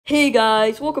Hey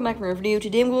guys, welcome back to my video.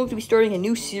 Today I'm going to be starting a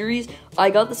new series. I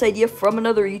got this idea from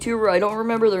another YouTuber. I don't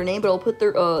remember their name, but I'll put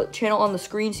their channel on the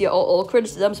screen. So yeah, all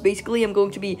credits to them. So basically, I'm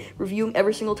going to be reviewing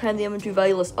every single time the MM2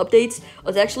 Value list updates.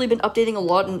 It's actually been updating a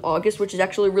lot in August, which is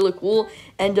actually really cool.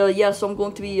 And yeah, so I'm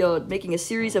going to be making a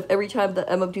series of every time the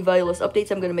MM2 Value list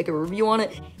updates. I'm going to make a review on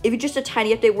it. If it's just a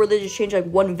tiny update where they just change like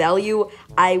one value,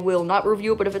 I will not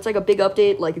review it. But if it's like a big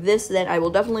update like this, then I will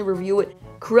definitely review it.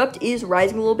 Corrupt is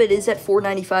rising a little bit. It is at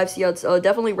 495, so yeah, it's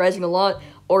definitely rising a lot.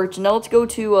 Alright, so now let's go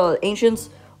to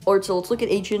Ancients. Alright, so let's look at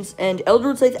Ancients, and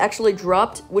Elder Scythe actually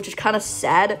dropped, which is kind of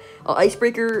sad.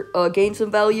 Icebreaker gained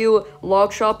some value,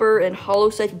 Log Chopper and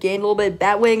Hollow Scythe gained a little bit.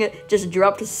 Batwing just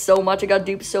dropped so much, I got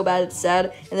duped so bad, it's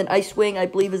sad. And then Icewing, I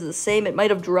believe, is the same. It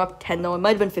might have dropped 10 though, it might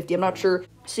have been 50, I'm not sure.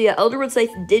 So yeah, Elder Scythe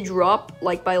did drop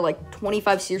like by like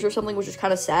 25 sears or something, which is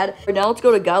kind of sad. Right now, let's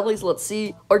go to Godlies. Let's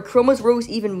see. Our Chromas rose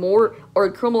even more.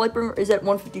 Our Chroma Lightbringer is at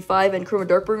 155, and Chroma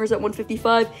Darkbringer is at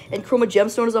 155, and Chroma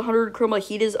Gemstone is 100. Chroma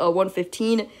Heat is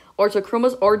 115. Alright, so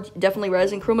Chromas are definitely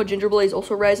rising. Chroma Gingerblade is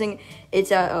also rising.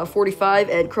 It's at 45,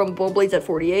 and Chroma Bowblade's at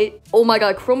 48. Oh my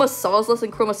god, Chroma Sawsless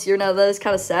and Chroma Seer now. That is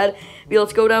kind of sad. But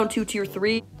let's go down to Tier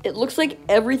 3. It looks like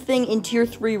everything in Tier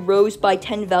 3 rose by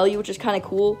 10 value, which is kind of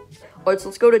cool. Alright, so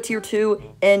let's go to Tier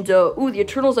 2, and, ooh, the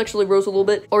Eternals actually rose a little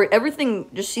bit. Alright,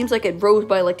 everything just seems like it rose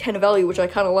by, like, 10 value, which I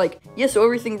kind of like. Yeah, so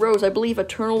everything rose. I believe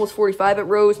Eternal was 45, it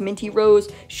rose. Minty rose.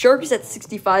 Shark is at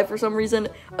 65 for some reason.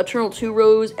 Eternal 2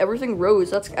 rose. Everything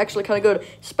rose. That's actually kind of good.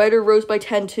 Spider rose by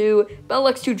 10, too.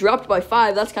 Battlex 2 dropped by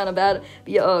 5. That's kind of bad.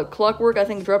 But yeah, Clockwork, I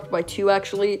think, dropped by 2,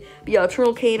 actually. But yeah,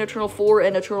 Eternal Kane, Eternal 4,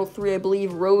 and Eternal 3, I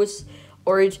believe, rose.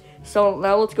 Alright, so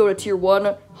now let's go to Tier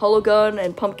 1. Hollow Gun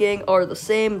and Pumpkin are the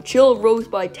same. Chill rose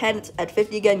by 10, it's at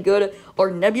 50 again, good.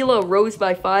 Or Nebula rose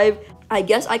by 5. I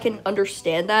guess I can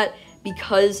understand that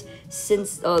because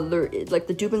since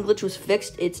the duping glitch was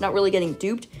fixed, it's not really getting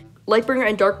duped. Lightbringer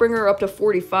and Darkbringer are up to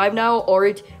 45 now.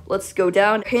 Alright, let's go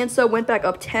down. Hansa went back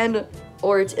up 10.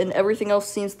 Alright, and everything else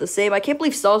seems the same. I can't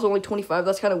believe Saw is only 25.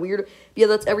 That's kind of weird. But yeah,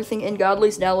 that's everything in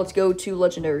Godlies. Now let's go to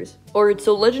Legendaries. Alright,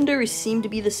 so Legendaries seem to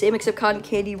be the same, except Cotton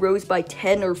Candy rose by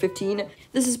 10 or 15.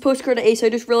 This is postcard to Ace. I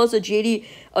just realized that JD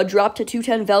dropped to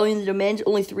 210 value in the demands,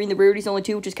 only 3 in the rarities, only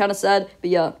 2, which is kind of sad.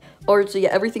 But yeah. Alright, so yeah,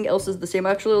 everything else is the same.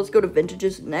 Actually, let's go to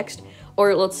Vintages next.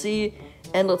 Alright, let's see.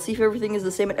 And let's see if everything is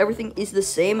the same, and everything is the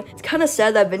same. It's kind of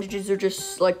sad that Vintages are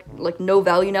just like no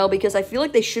value now, because I feel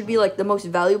like they should be like the most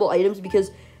valuable items,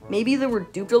 because maybe they were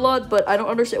duped a lot, but I don't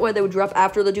understand why they would drop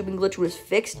after the duping glitch was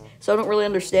fixed, so I don't really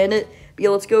understand it. But yeah,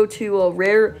 let's go to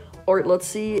Rare. Alright, let's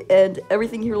see, and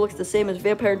everything here looks the same as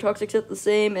Vampire and Toxic set the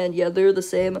same, and yeah, they're the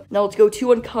same. Now let's go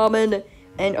to Uncommon,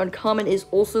 and Uncommon is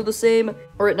also the same.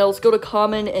 Alright, now let's go to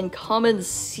Common, and Common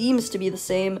seems to be the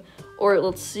same. Alright,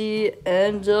 let's see,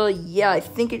 and yeah, I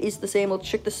think it is the same. Let's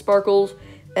check the Sparkles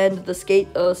and the Skate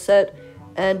set,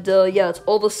 and yeah, it's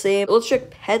all the same. Let's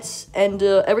check Pets, and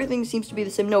everything seems to be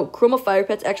the same. No, Chroma Fire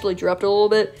Pets actually dropped a little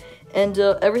bit, and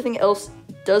everything else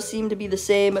does seem to be the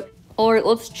same. Alright,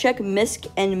 let's check Misk,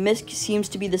 and Misk seems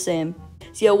to be the same.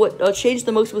 So yeah, what changed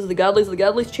the most was the Godlies. The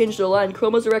Godlies changed a lot, and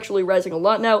Chromas are actually rising a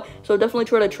lot now, so definitely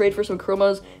try to trade for some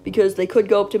Chromas, because they could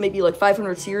go up to maybe like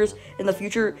 500 sears in the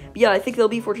future. But yeah, I think that'll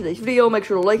be for today's video. Make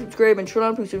sure to like, subscribe, and turn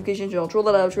on post notifications, and I'll troll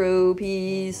that outro.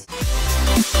 Peace.